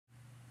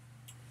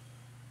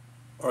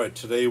Alright,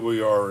 today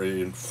we are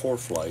in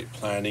Foreflight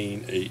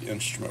planning a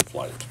instrument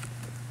flight.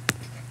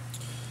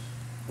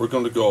 We're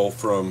going to go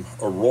from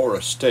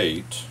Aurora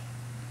State,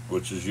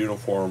 which is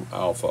Uniform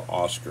Alpha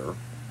Oscar.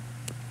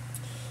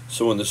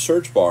 So in the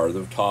search bar at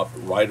the top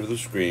right of the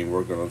screen,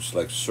 we're going to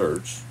select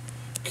search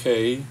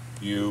KUAO.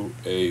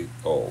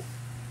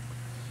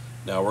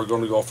 Now we're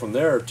going to go from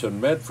there to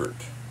Medford,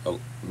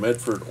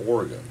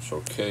 Oregon,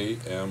 so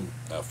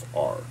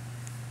KMFR.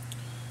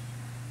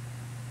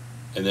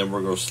 And then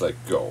we're going to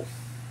select go.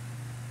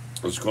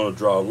 It's going to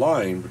draw a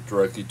line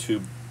directly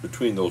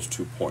between those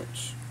 2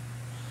 points.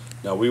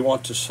 Now we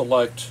want to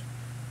select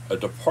a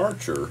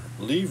departure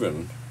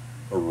leaving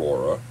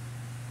Aurora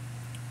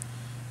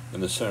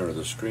in the center of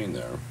the screen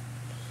there.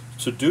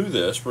 To do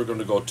this, we're going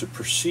to go to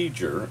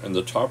procedure. In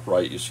the top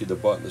right, you see the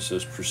button that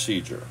says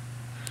procedure.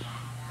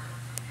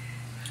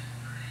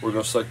 We're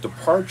going to select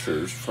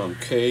departures from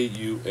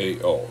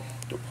KUAO.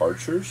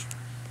 Departures.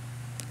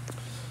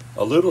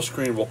 A little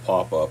screen will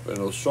pop up and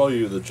it'll show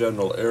you the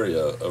general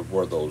area of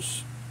where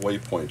those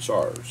waypoints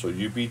are. So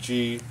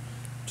UBG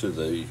to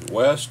the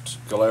west,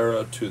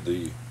 Galera to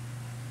the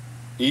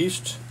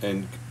east,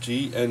 and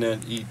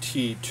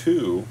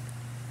GNNET2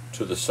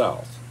 to the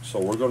south. So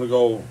we're going to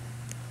go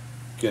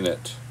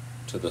Gannett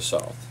to the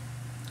south.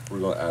 We're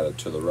going to add it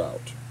to the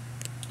route.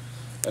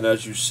 And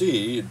as you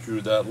see, it drew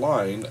that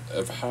line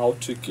of how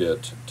to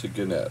get to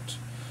Gannett.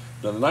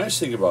 Now the nice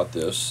thing about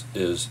this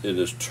is it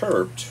is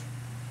terped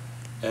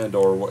and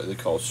or what they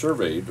call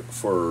surveyed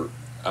for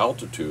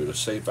altitude, a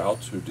safe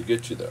altitude to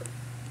get you there.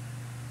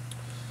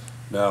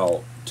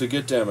 Now to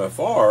get to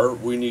MFR,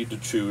 we need to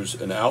choose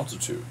an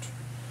altitude.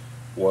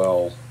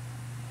 Well,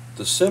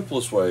 the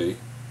simplest way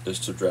is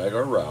to drag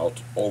our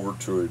route over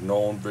to a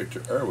known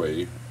Victor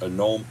airway, a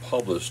known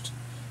published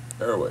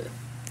airway.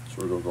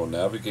 So we're going to go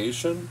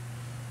navigation,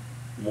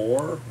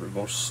 more, we're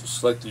going to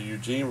select the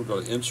Eugene, we're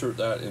going to insert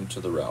that into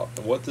the route.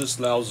 And what this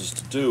allows us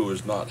to do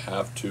is not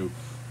have to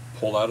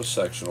pull out a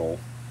sectional,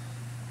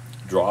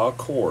 draw a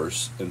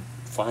course, and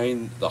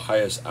find the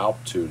highest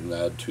altitude and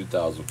add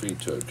 2,000 feet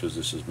to it, because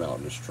this is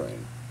mountainous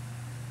terrain.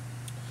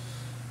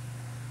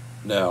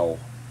 Now,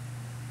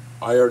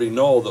 I already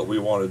know that we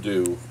want to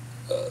do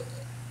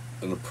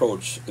an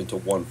approach into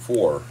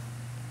 14,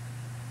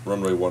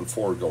 runway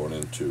 14 going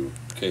into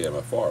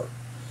KMFR.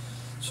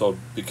 So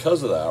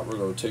because of that, we're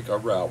going to take our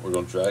route, we're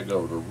going to drag it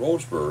over to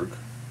Roseburg,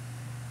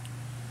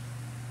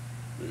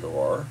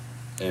 VOR,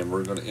 and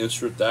we're going to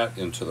insert that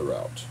into the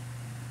route.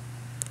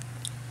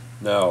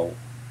 Now,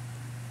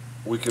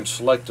 we can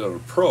select an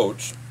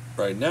approach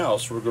right now,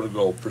 so we're going to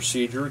go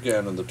procedure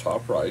again in the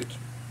top right,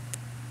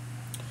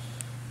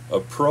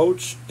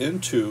 approach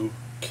into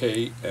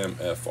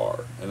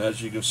KMFR. And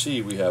as you can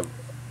see, we have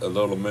a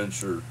little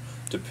miniature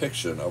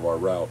depiction of our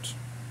route,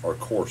 our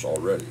course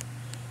already.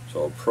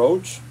 So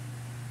approach,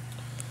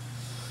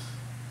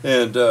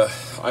 and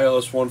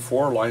ILS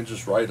 14 lines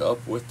us right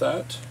up with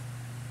that.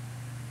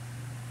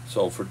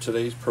 So for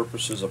today's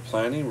purposes of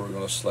planning, we're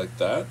going to select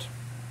that.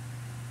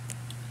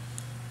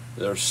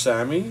 There's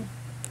SAMI,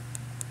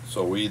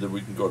 so either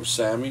we can go to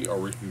SAMI or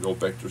we can go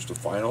vectors to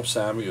final.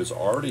 SAMI is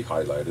already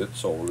highlighted,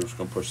 so we're just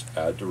going to push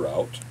add to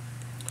route.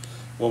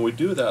 When we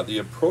do that, the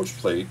approach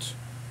plate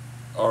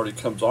already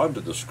comes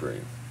onto the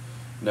screen.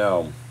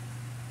 Now,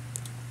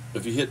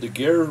 if you hit the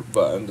gear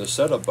button, the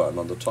setup button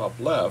on the top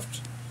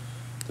left,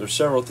 there's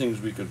several things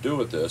we could do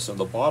with this. And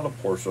the bottom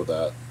portion of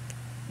that,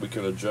 we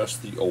can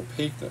adjust the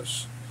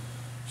opaqueness.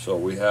 So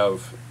we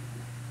have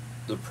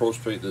the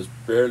approach plate that's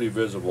barely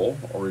visible,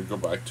 or we go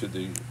back to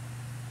the,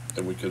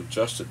 and we can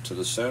adjust it to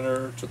the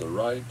center, to the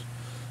right.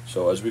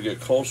 So as we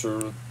get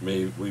closer,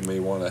 we may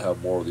want to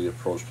have more of the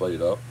approach plate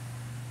up.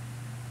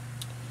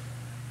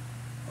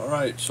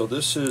 Alright, so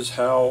this is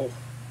how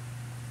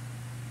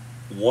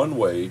one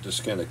way to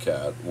scan a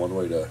cat, one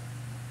way to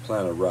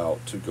plan a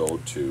route to go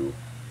to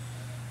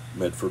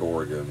Medford,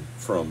 Oregon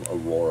from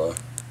Aurora,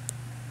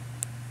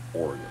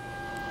 Oregon.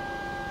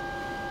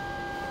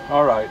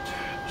 Alright,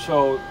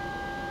 so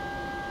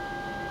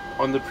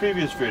on the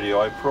previous video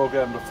I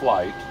programmed a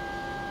flight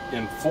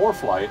in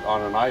Foreflight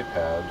on an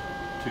iPad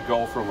to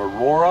go from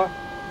Aurora,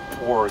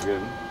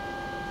 Oregon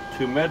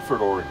to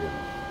Medford, Oregon.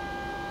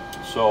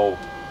 So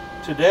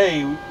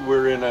today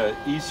we're in a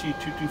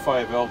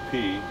EC225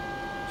 LP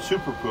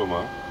Super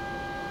Puma,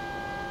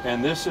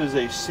 and this is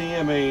a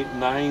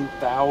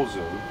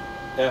CMA9000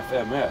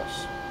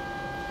 FMS.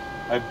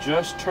 I've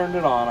just turned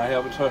it on. I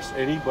haven't touched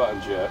any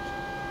buttons yet.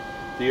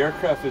 The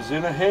aircraft is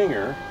in a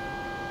hangar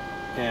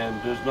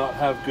and does not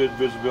have good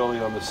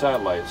visibility on the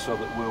satellite, so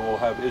that we will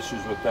have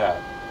issues with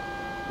that.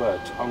 But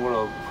I'm going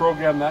to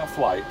program that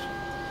flight.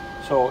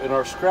 So in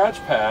our scratch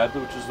pad,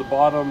 which is the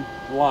bottom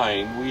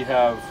line, we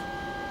have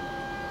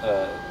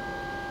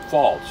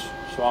faults.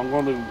 So I'm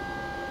going to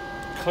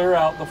clear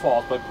out the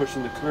faults by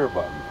pushing the clear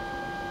button.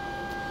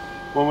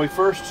 When we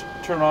first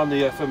turn on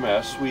the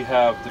FMS, we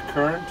have the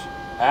current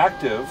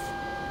active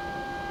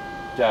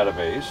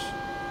database,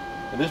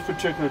 and this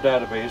particular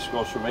database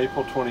goes from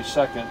April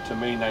 22nd to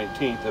May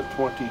 19th of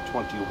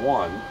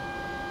 2021.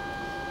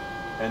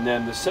 And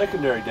then the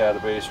secondary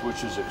database,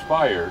 which is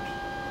expired,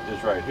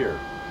 is right here.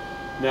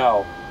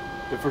 Now,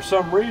 if for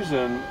some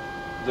reason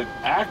the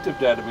active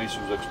database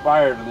was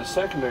expired and the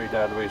secondary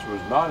database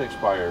was not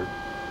expired,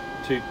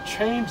 to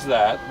change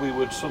that, we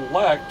would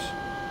select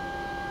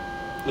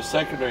the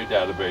secondary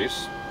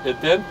database. It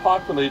then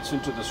populates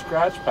into the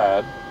scratch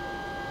pad.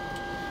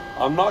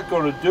 I'm not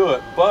going to do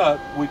it, but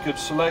we could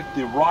select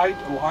the right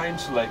line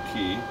select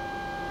key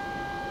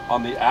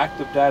on the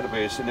active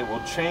database and it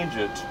will change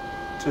it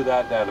to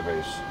that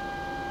database.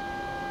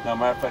 Now,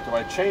 matter of fact, if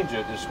I change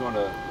it, it's going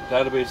to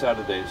database out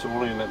of date, so it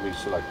won't even let me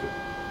select it.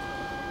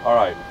 All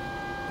right.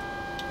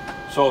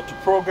 So to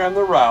program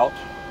the route,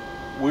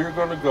 we're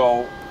going to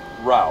go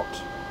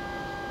route.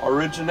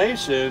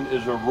 Origination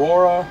is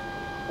Aurora,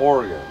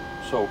 Oregon.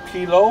 So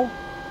Kilo,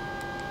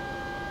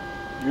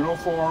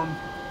 Uniform,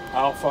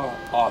 Alpha,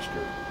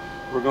 Oscar.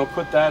 We're going to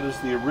put that as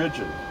the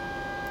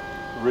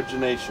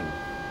origination.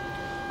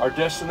 Our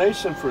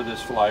destination for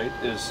this flight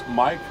is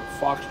Mike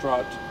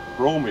Foxtrot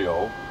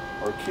Romeo,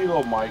 or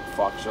Kilo Mike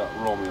Foxtrot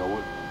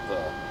Romeo,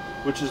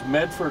 which is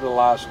Medford,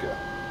 Alaska.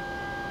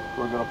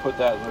 We're going to put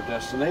that as our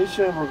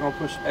destination. We're going to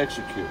push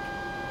execute.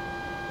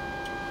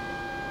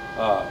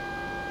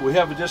 We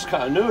have a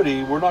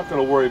discontinuity. We're not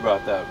going to worry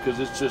about that because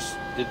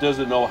it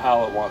doesn't know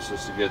how it wants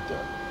us to get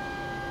there.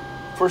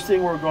 First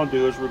thing we're going to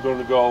do is we're going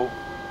to go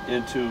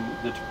into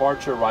the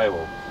departure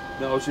arrival.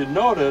 Now, as you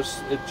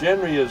notice, it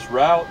generally is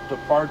route,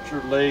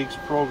 departure, legs,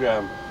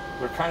 program.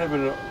 They're kind of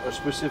in a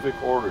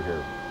specific order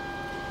here.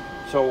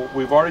 So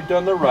we've already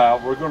done the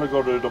route. We're going to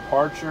go to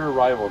departure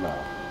arrival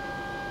now.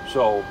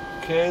 So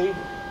K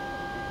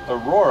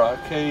Aurora,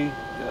 K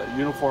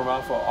Uniform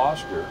Alpha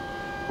Oscar,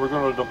 we're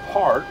going to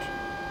depart.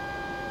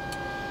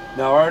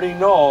 Now, I already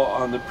know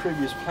on the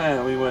previous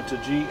plan we went to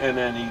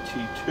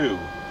GNNET2,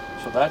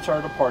 so that's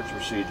our departure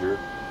procedure.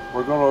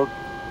 We're going to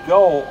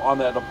go on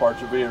that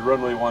departure via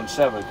runway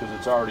 17 because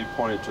it's already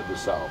pointed to the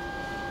south.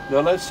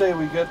 Now, let's say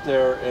we get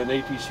there and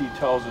ATC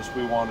tells us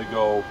we want to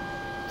go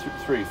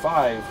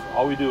 35.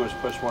 All we do is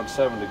push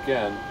 17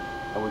 again,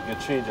 and we can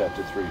change that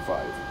to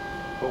 35.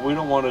 But we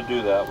don't want to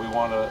do that. We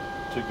want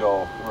to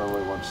go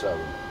runway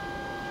 17.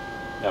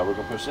 Now we're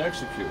going to push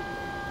execute.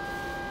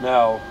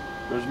 Now,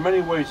 there's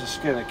many ways to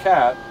skin a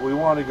cat. We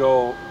want to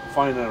go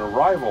find an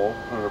arrival,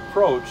 an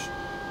approach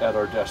at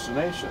our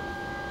destination.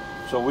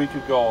 So we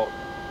could go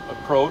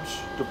approach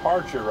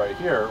departure right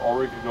here, or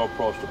we could go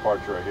approach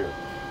departure right here.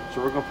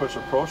 So we're going to push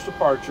approach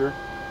departure,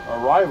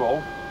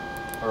 arrival,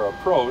 or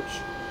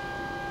approach.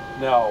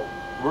 Now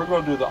we're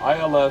going to do the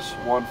ILS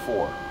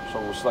 14. So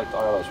we'll select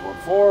ILS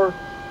 14.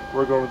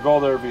 We're going to go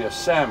there via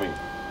SAMI.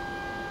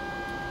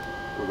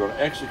 We're going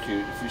to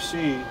execute. If you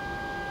see,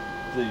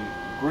 the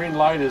green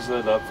light is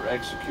lit up for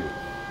execute.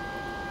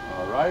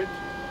 All right.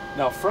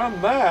 Now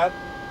from that,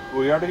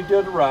 we already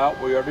did route.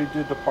 We already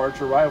did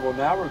departure arrival.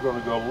 Now we're going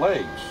to go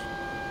legs.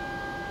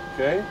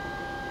 Okay,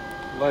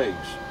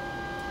 legs.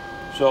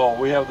 So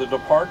we have the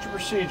departure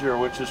procedure,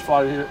 which is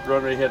flight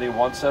runway heading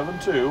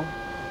 172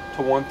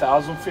 to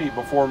 1,000 feet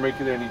before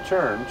making any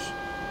turns,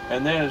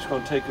 and then it's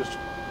going to take us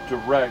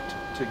direct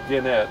to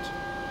Gannett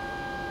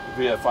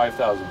via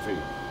 5,000 feet,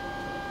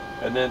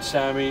 and then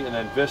SAMI, and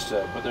then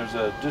Vista. But there's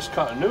a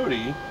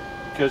discontinuity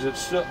because it's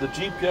still, the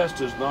GPS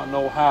does not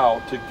know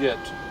how to get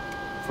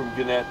from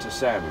Gannett to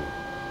SAMI.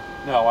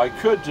 Now I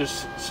could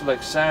just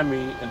select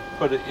SAMI and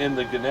put it in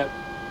the Gannett,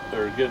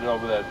 or get it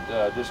over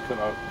that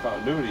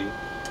discontinuity,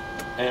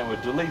 and it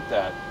would delete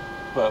that.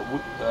 But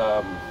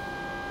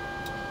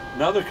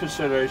another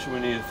consideration we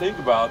need to think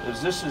about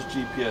is this is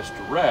GPS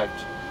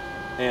direct,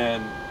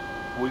 and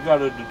we got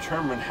to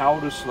determine how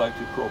to select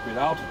the appropriate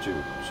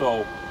altitude.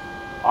 So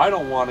I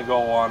don't want to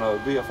go on a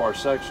VFR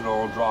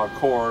sectional and draw a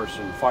course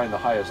and find the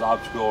highest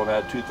obstacle and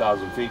add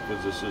 2,000 feet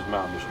because this is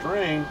mountainous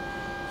terrain.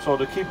 So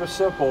to keep it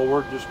simple,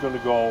 we're just going to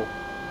go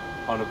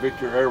on a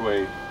Victor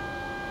Airway.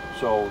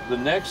 So the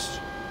next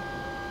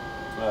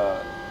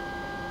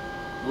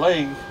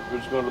leg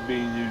is going to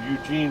be the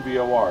Eugene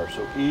VOR.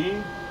 So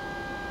E,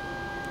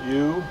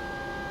 U,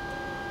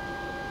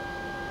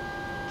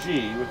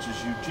 G, which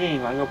is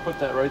Eugene. I'm going to put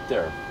that right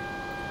there.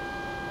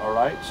 All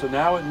right, so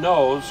now it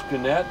knows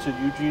Gannett to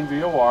Eugene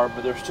VOR,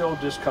 but there's still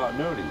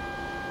discontinuity.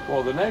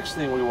 Well, the next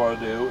thing we want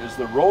to do is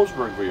the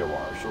Roseburg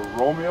VOR. So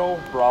Romeo,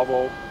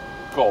 Bravo,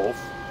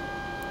 Golf,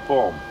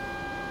 boom.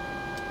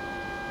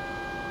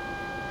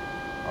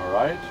 All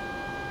right,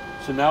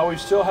 so now we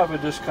still have a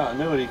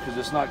discontinuity because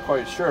it's not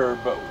quite sure,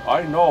 but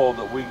I know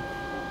that we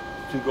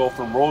can go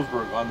from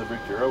Roseburg on the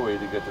Victor Airway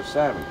to get to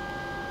SAMI.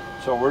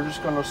 So we're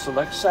just going to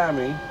select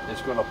SAMI.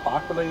 It's going to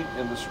populate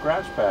in the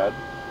scratch pad.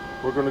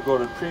 We're going to go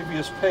to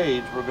previous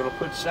page. We're going to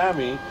put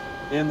SAMI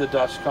in the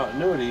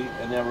discontinuity,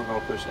 and then we're going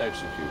to push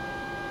execute.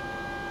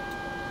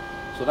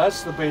 So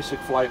that's the basic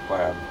flight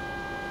plan.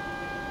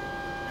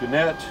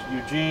 Gannett,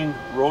 Eugene,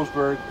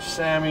 Roseburg,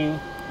 SAMI,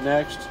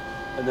 next.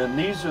 And then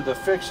these are the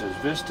fixes: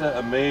 Vista,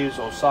 Amaze,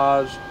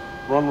 Osage,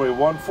 runway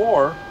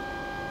 14,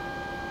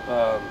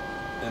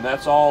 and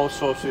that's all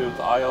associated with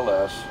the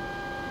ILS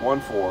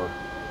 14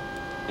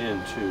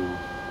 into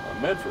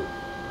Medford.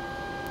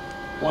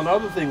 One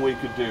other thing we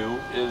could do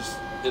is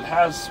it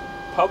has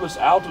published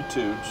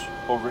altitudes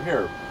over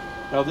here.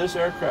 Now this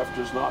aircraft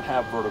does not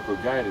have vertical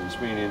guidance,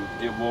 meaning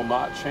it will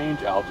not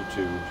change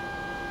altitude.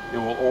 It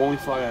will only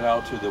fly an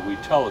altitude that we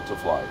tell it to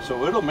fly.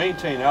 So it'll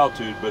maintain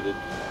altitude, but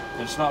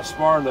it's not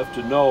smart enough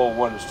to know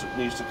when it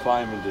needs to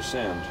climb and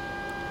descend.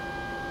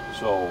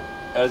 So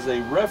as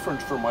a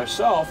reference for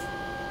myself,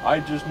 I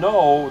just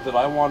know that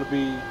I want to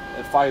be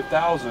at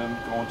 5,000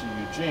 going to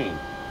Eugene.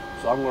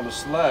 So I'm going to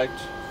select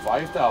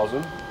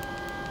 5,000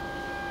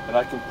 and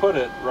I can put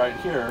it right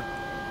here.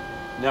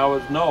 Now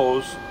it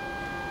knows,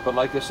 but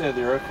like I said,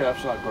 the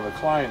aircraft's not going to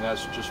climb.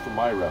 That's just for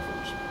my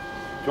reference.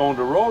 Going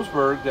to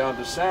Roseburg down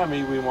to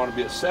Sammy, we want to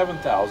be at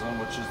 7,000,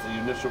 which is the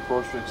initial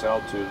approach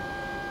altitude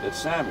at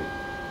Sammy.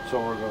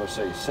 So we're going to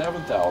say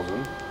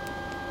 7,000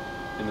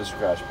 in the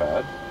scratch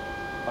pad.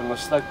 I'm going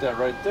to select that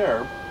right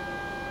there.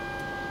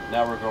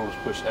 Now we're going to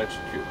push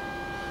execute.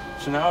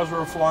 So now as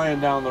we're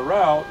flying down the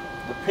route,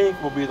 the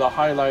pink will be the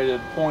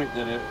highlighted point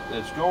that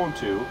it's going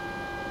to.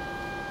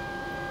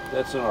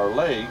 That's in our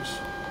legs.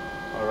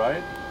 All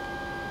right.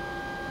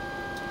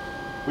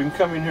 We can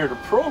come in here to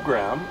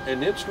program,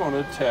 and it's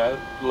going to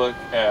look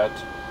at,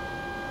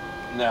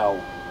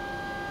 now,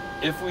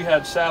 if we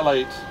had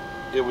satellite,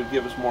 it would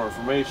give us more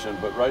information,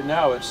 but right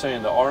now it's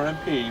saying the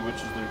RMP, which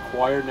is the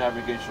required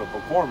navigational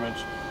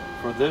performance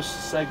for this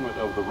segment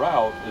of the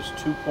route, is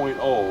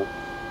 2.0.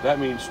 That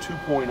means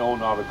 2.0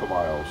 nautical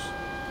miles.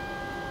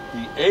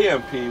 The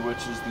AMP,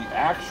 which is the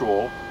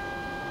actual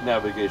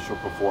navigational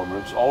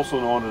performance, also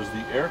known as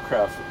the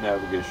aircraft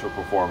navigational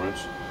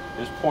performance,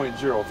 is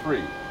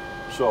 0.03.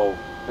 So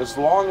as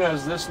long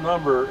as this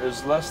number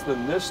is less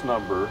than this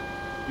number,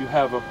 you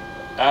have an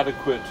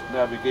adequate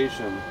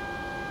navigation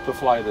to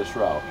fly this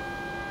route.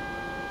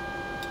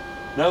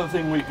 Another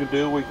thing we can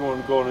do, we're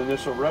going to go to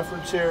initial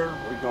reference here.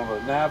 We're going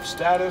to nav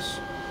status.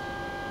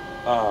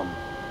 We're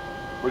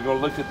going to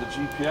look at the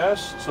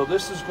GPS. So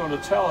this is going to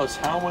tell us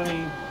how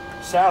many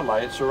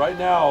satellites. So right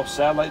now,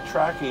 satellite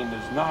tracking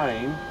is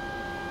 9.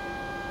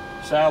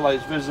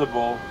 Satellites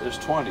visible is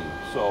 20.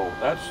 So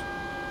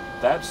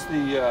that's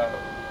the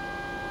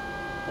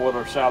what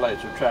our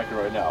satellites are tracking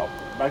right now.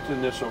 Back to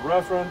initial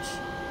reference.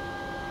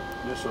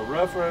 Initial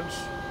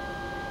reference.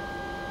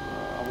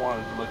 I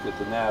wanted to look at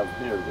the nav.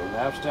 Here we go.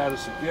 Nav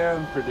status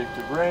again.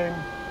 Predicted rain.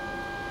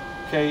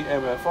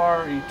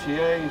 KMFR,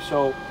 ETA.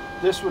 So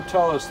this would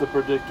tell us the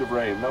predictive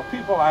rain. Now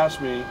people ask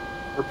me,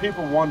 or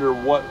people wonder,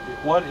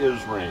 what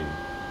is RAIN?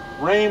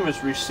 RAIN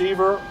is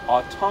Receiver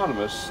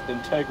Autonomous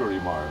Integrity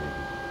Monitoring.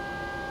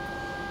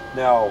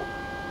 Now,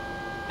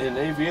 in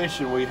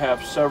aviation, we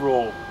have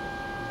several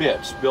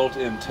bits,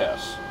 built-in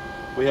tests.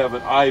 We have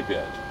an I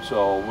bit.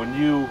 So when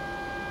you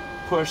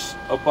push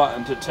a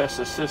button to test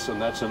a system,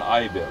 that's an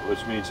I bit,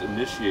 which means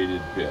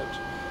initiated bit.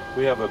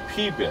 We have a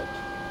P bit,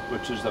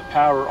 which is the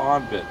power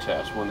on bit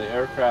test. When the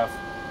aircraft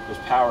is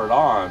powered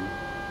on,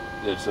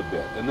 it's a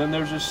bit. And then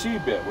there's a C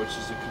bit, which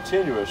is a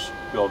continuous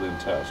built-in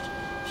test.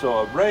 So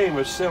a RAIN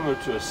is similar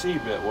to a C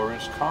bit, where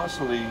it's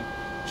constantly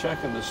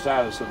checking the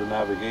status of the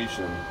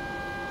navigation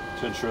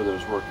to ensure that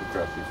it's working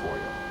correctly for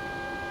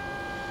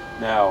you.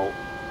 Now,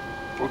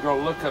 we're going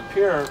to look up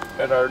here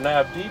at our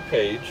NavD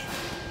page.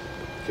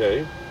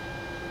 Okay.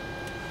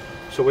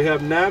 So we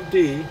have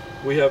NavD.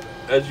 We have,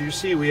 as you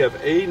see, we have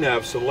a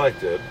nav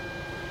selected.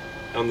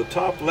 On the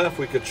top left,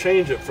 we could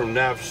change it from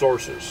nav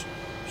sources.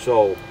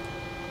 So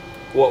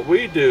what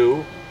we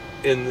do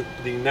in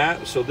the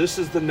nav, so this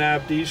is the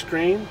NavD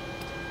screen,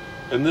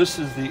 and this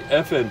is the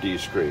FMD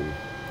screen.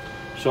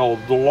 So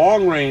the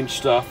long range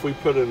stuff we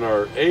put in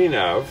our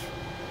ANAV,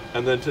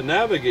 and then to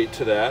navigate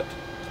to that,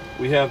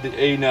 we have the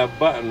ANAV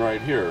button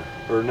right here,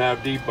 or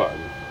NavD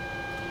button.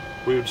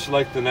 We would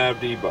select the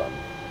NavD button.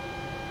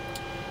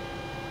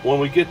 When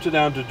we get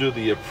down to do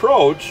the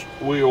approach,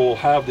 we will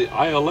have the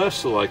ILS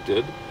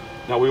selected.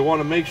 Now we want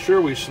to make sure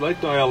we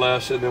select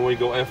ILS, and then we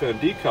go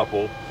FMD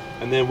couple,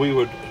 and then we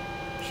would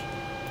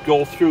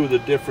go through the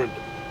different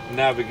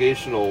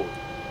navigational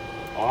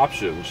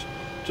options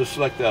to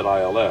select that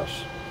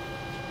ILS.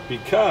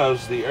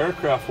 Because the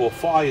aircraft will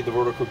fly the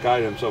vertical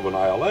guidance of an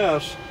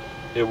ILS,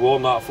 it will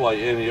not fly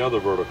any other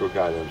vertical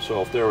guidance.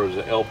 So if there was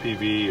an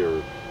LPV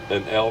or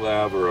an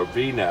LNAV or a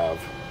VNAV,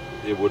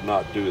 it would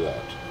not do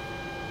that.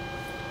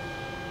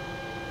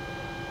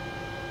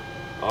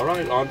 All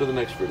right, on to the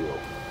next video.